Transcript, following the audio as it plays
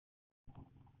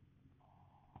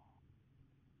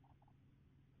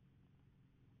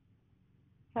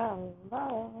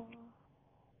Hello.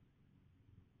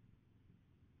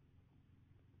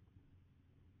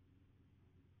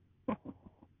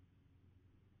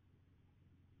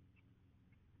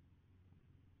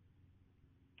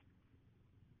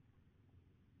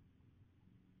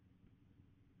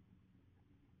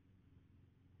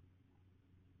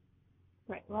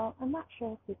 Right, well, I'm not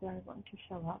sure if people are going to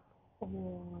show up or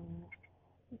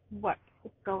what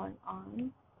is going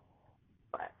on,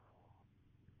 but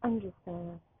I'm just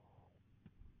gonna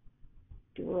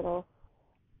do a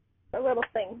little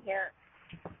thing here.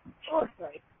 Oh,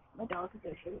 sorry, my dog is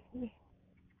issues with me.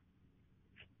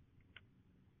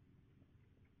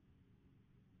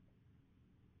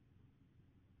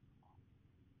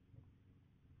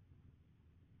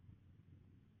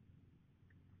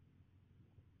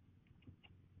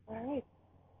 All right.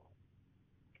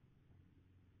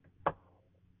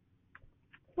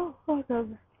 So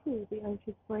welcome to the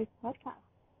Anxious Voice podcast.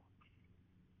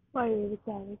 My name is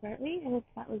Sally Bartley, and it's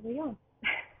That Was a Yawn.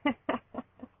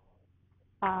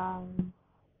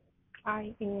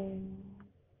 I am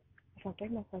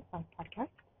attempting my first live podcast.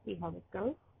 See how this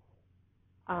goes.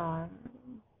 Um,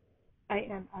 I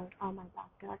am out on my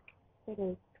back deck. It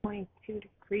is 22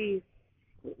 degrees.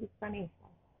 It is sunny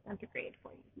centigrade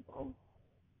for you people.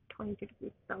 22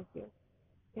 degrees Celsius.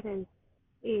 It is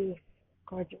a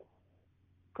gorgeous,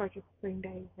 gorgeous spring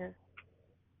day here.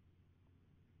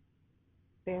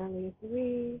 Barely a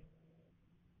breeze.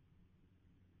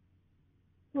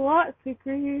 Lots of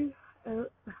degrees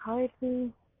behind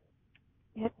me.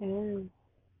 It is.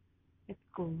 It's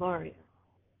glorious.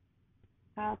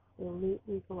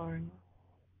 Absolutely glorious.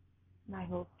 And I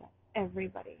hope that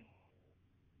everybody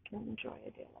can enjoy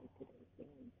a day like today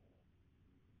soon.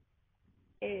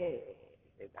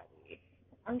 Everybody.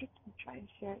 I'm just going to try and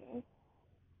share this.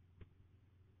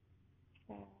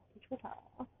 Share to Twitter.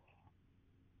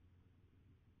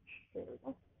 There we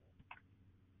go.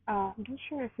 I'm not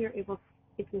sure if you're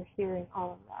hearing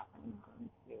all of that. I'm going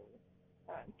to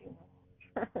do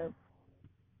my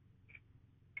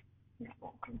that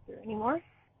won't come through anymore.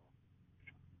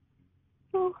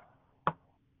 So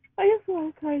I just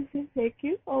want to kind of say thank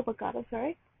you. Oh my god, I'm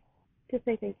sorry. To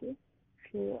say thank you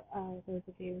to those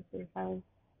of you who have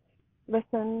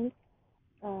listened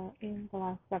in the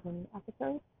last 7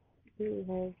 episodes, who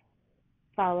have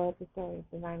followed the story of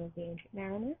the Nine of the Ancient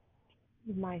Mariner,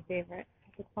 my favorite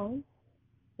epic poem.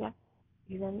 Yes,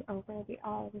 even over the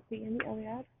Odyssey and the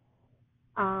Iliad.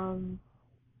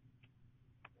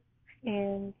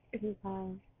 And who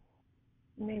have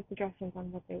made suggestions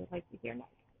on what they would like to hear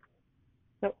next.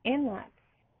 So in that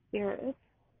spirit,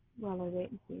 while I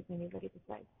wait and see if anybody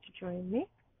decides to join me,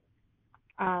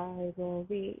 I will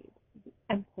read The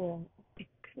Emperor of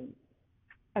Icklin,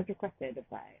 as requested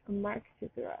by Mark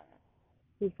Suzura,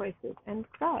 who voices and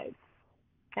describes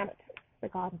Thanatos, the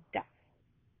god of death,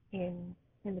 in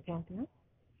the Pantheon,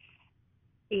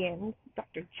 and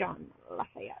Dr. John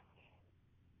Lafayette,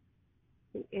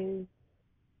 who is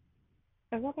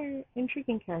a rather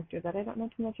intriguing character that I don't know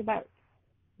too much about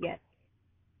yet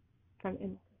from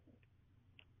in.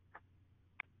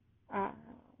 Uh,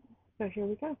 so here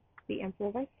we go. The Emperor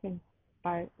of Iceland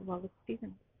by Wallace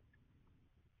Stevens.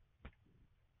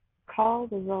 Call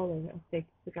the roller of big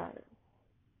cigars,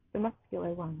 the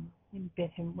muscular one, and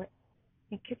bid him wit.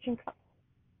 In kitchen cups,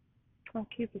 on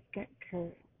Cupid's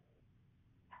curves,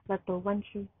 let the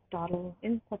wenches dawdle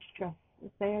in such dress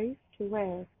as they are used to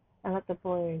wear, and let the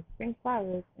boys bring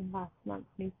flowers in last month's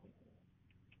newspaper.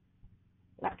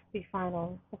 Let the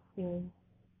final scene,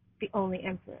 the only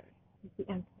emperor is the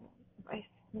Emperor of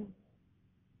Iceland.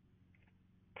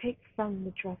 Take from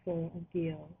the dresser of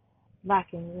deal,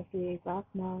 lacking with the glass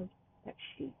knobs, that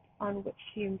sheet on which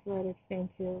she embroidered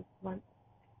fantails once,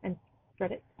 and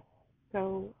spread it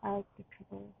so as to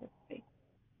cover her face.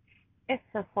 If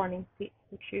her horny feet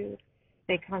protrude,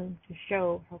 they come to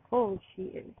show how cold she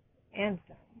is, and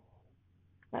then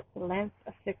let the lamp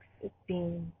affix its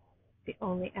beam. The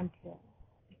only emperor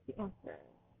is the Emperor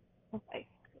of Ice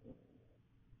Cream.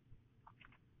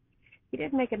 He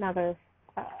did make another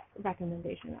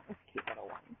recommendation that was a cute little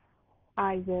one.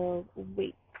 I will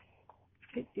wait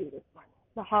to do this one.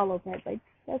 The Hollow Bed by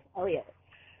Tess Eliot.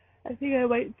 I think I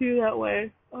might do that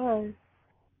way.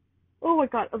 Oh my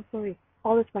god, I'm sorry.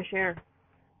 All this fresh air.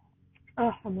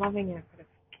 Oh, I'm loving it, but it's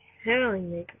killing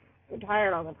me. I'm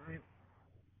tired all the time.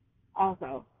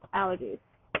 Also, allergies.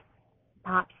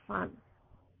 Not fun.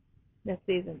 This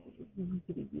season is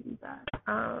really, really bad.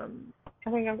 I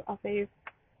think I'll save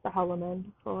the Hollow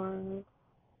Men for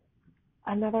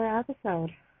another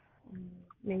episode.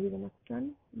 Maybe the next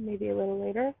one. Maybe a little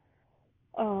later.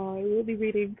 I will be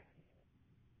reading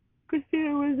Christina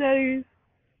Rossetti's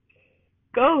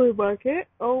Go market.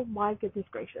 Oh my goodness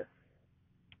gracious.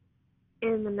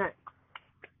 In the next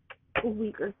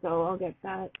week or so, I'll get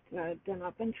that done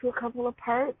up into a couple of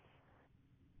parts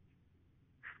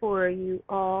for you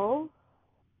all.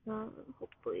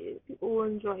 Hopefully people will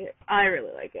enjoy it. I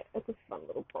really like it. It's a fun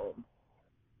little poem.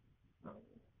 Um,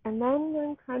 and then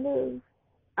I'm kind of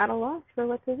at a loss for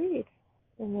what to read.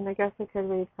 I mean, I guess I could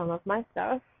read some of my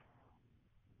stuff.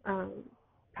 Um,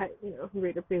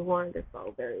 reader be warned, it's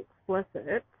all very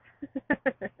explicit.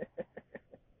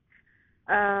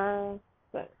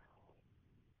 But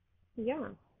yeah,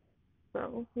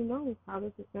 so who knows how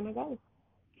this is gonna go?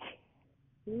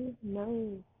 Who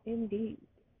knows, indeed.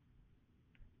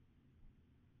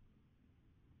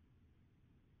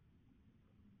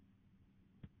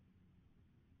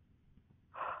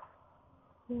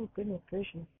 Oh goodness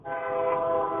gracious!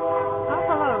 Oh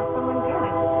hello, someone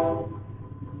joined.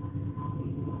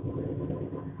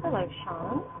 Hello,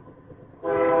 Sean.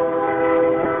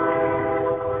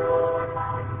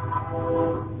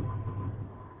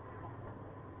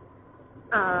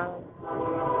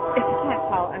 If you can't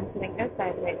tell, I'm sitting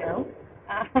outside right now.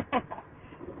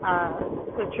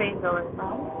 The train going by.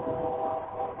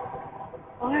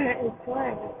 What is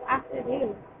good? It's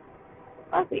afternoon.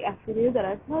 Lovely afternoon that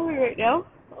I'm having right now.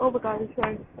 Oh my god, I'm so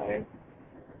sorry.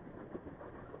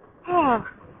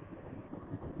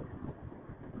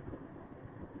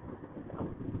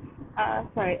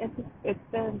 Sorry, it's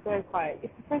been very quiet.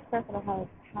 It's the first person I have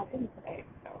had in today,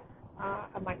 so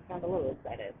I might sound a little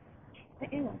excited. I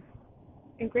am.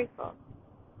 I'm grateful.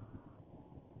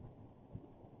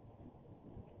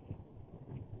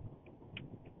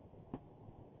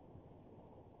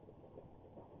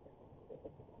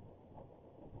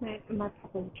 My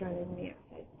papa's joining me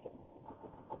outside.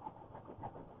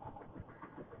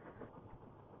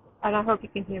 And I hope you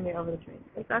can hear me over the train.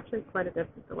 It's actually quite a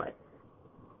distance away.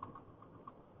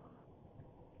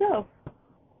 So,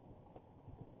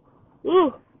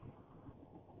 ooh,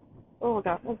 oh my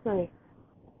god, I'm sorry.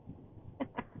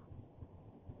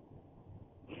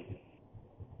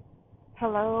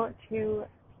 Hello to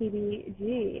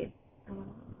PBG.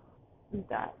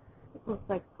 That looks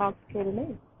like a complicated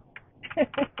name.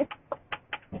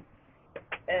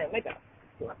 My god,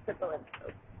 she wants to go in.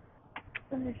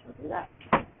 So I shall do that.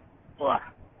 Ugh.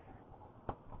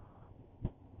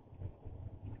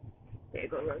 There you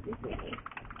go, Rosie, sweetie.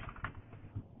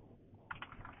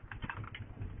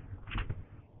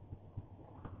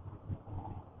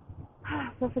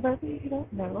 So for those of you who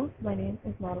don't know, my name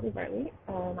is Natalie Bartley,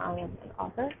 and I am an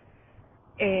author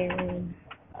and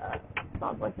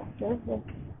small voice actor with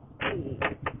the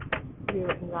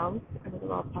Rewritten Realms and the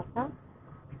Raw podcast.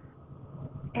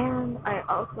 And I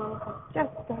also have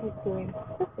just started doing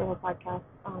this little podcast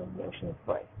on the Ocean's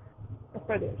Voice, or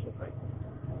for the Ocean's Voice,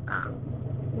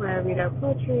 where I read out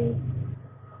poetry.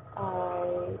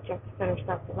 I just finished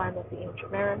up the line of the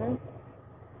Ancient Mariner,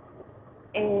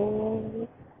 and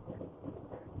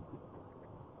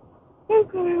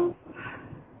okay,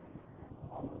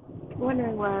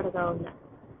 wondering where to go next.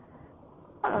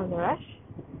 Hello, Naresh.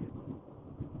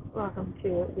 Welcome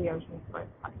to the Ocean's Voice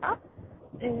podcast.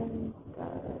 And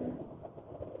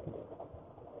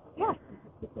yeah,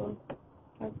 people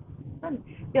have fun.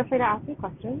 Feel free to ask me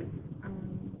questions.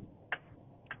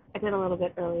 I did a little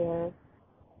bit earlier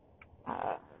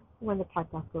uh, when the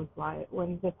podcast goes live.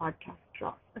 When the podcast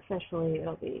drops officially,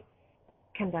 it'll be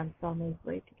condensed all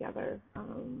nicely together,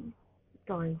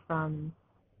 going from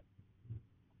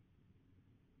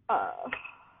uh,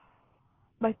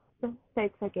 my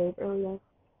mistakes I gave earlier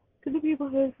to the people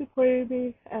who supported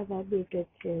me, as I moved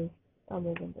into, I'll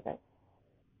move into this.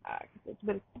 It's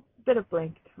been a bit of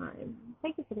blank time.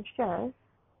 Thank you for the share.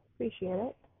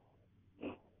 Appreciate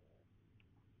it.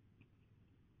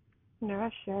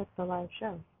 Naresh shared the live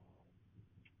show.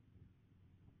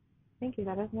 Thank you,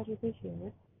 that is much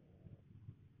appreciated.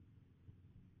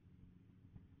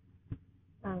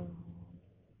 Um,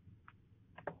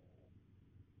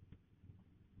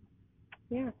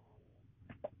 yeah,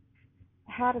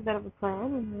 I had a bit of a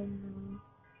plan, and then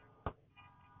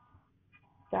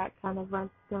that kind of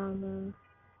went down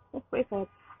the wayside.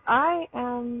 I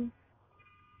am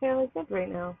fairly good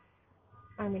right now.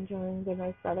 I'm enjoying the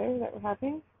nice weather that we're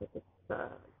having. It's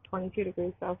 22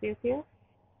 degrees Celsius here.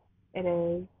 It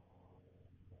is,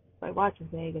 my watch is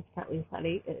saying it's partly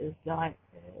sunny. It is not.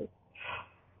 It is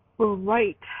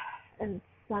bright and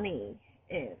sunny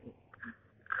and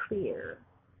clear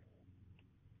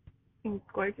and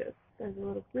gorgeous. There's a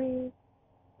little breeze.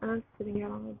 I'm sitting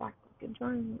out on my back deck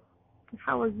enjoying it.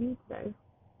 How are you today?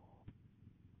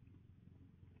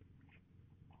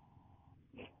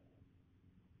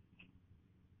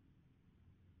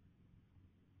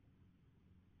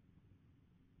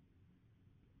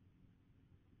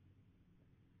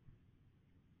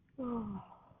 Oh,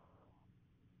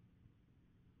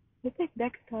 I think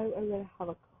next time I'm gonna have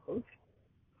a co-host.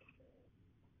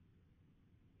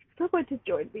 Someone to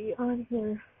join me on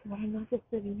here so that I'm not just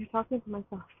sitting here talking to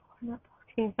myself. I'm not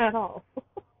talking at all.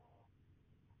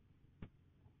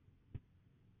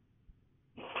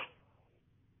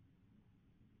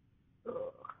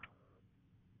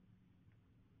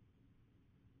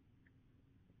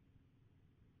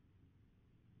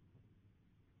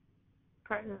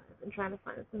 Partner, I've been trying to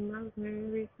find some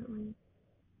rosemary recently.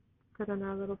 Put on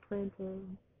our little planter.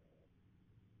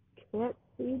 Can't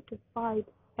seem to find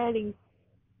any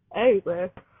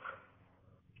anywhere.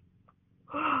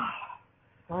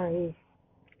 Sorry.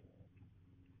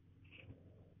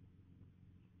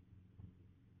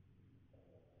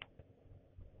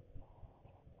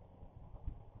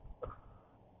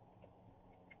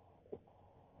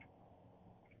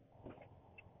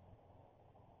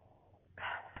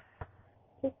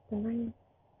 Just a nice,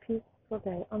 peaceful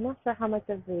day. I'm not sure how much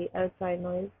of the outside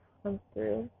noise comes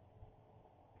through.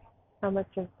 How much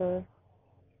of the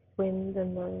wind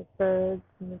and the birds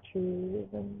and the trees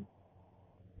and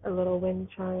a little wind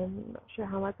chime. I'm not sure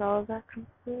how much all of that comes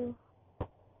through.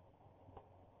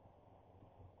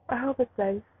 I hope it's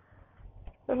nice.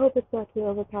 I hope it's not too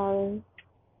overpowering.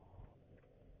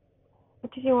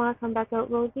 Did you want to come back out,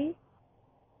 Rosie?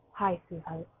 Hi,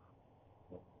 sweetheart.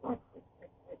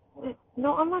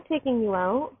 No, I'm not taking you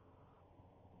out.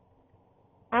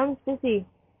 I'm busy.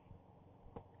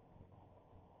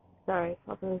 Sorry,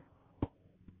 Papa.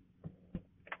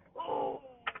 Oh,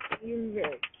 you're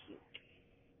very cute.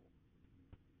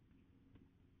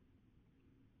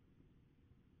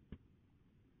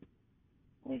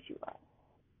 There you are.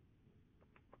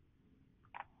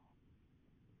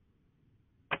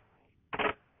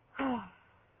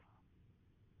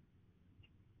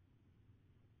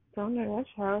 Don't rush.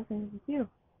 How are things with you?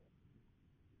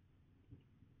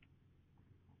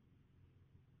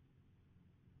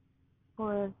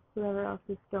 Or whoever else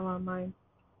is still online.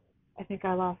 I think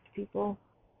I lost people.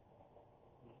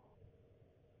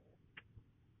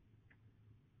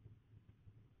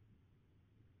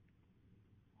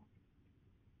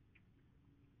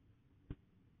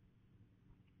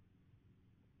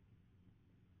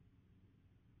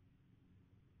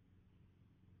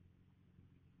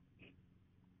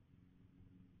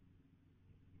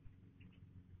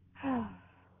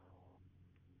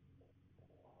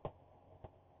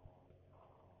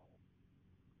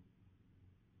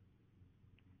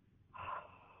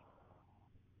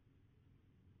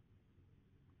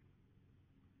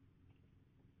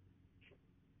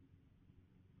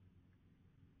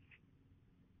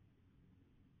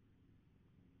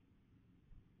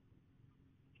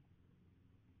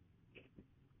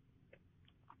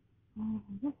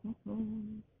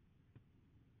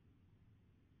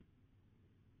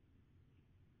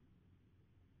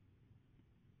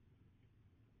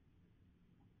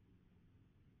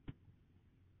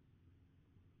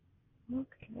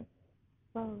 Okay.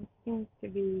 Well, it seems to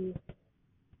be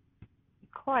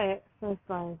quiet for a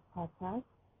live podcast,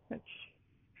 which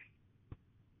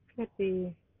could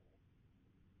be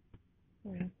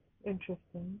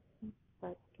interesting.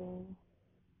 But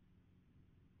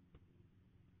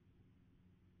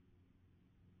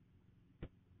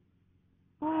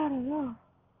I don't know.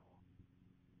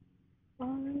 I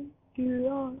do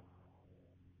not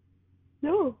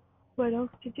know what else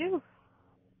to do.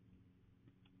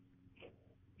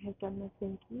 I have done my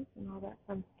thinkies and all that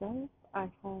fun stuff. I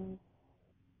have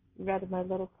read my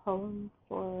little poem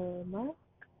for Mark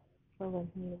for when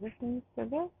he listens to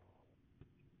this.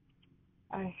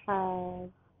 I have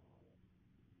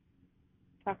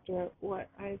talked about what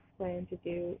I plan to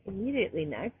do immediately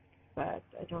next, but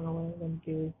I don't know what I'm going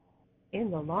to do in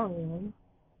the long run.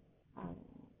 Um,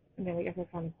 and then I guess I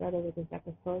kind of started with this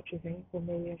epic poetry thing, so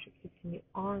maybe I should continue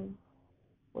on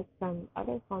with some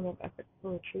other form of epic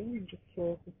poetry. I'm just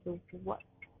curious as to what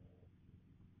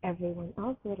everyone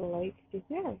else would like to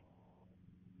hear.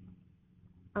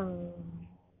 Um,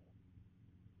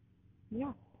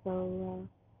 yeah, so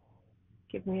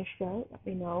give me a shout, let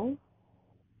me know,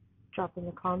 drop in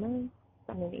the comments,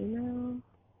 send an email,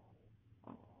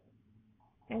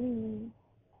 any.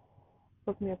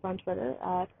 Look me up on Twitter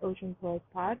at Ocean Voice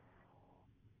Pod,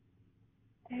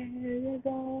 and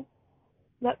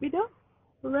let me know.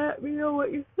 Let me know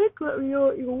what you think. Let me know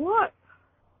what you want.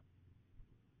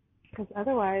 Because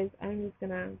otherwise, I'm just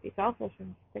gonna be selfish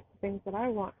and stick to things that I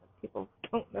want that people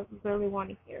don't necessarily want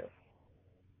to hear.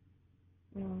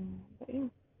 But yeah.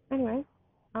 Anyway,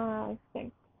 I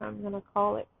think I'm gonna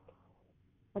call it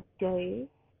a day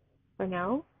for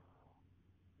now,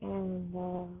 and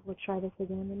we'll try this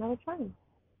again another time.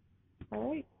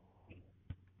 All right.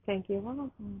 Thank you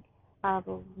all. Have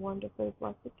a wonderfully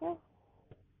blessed day.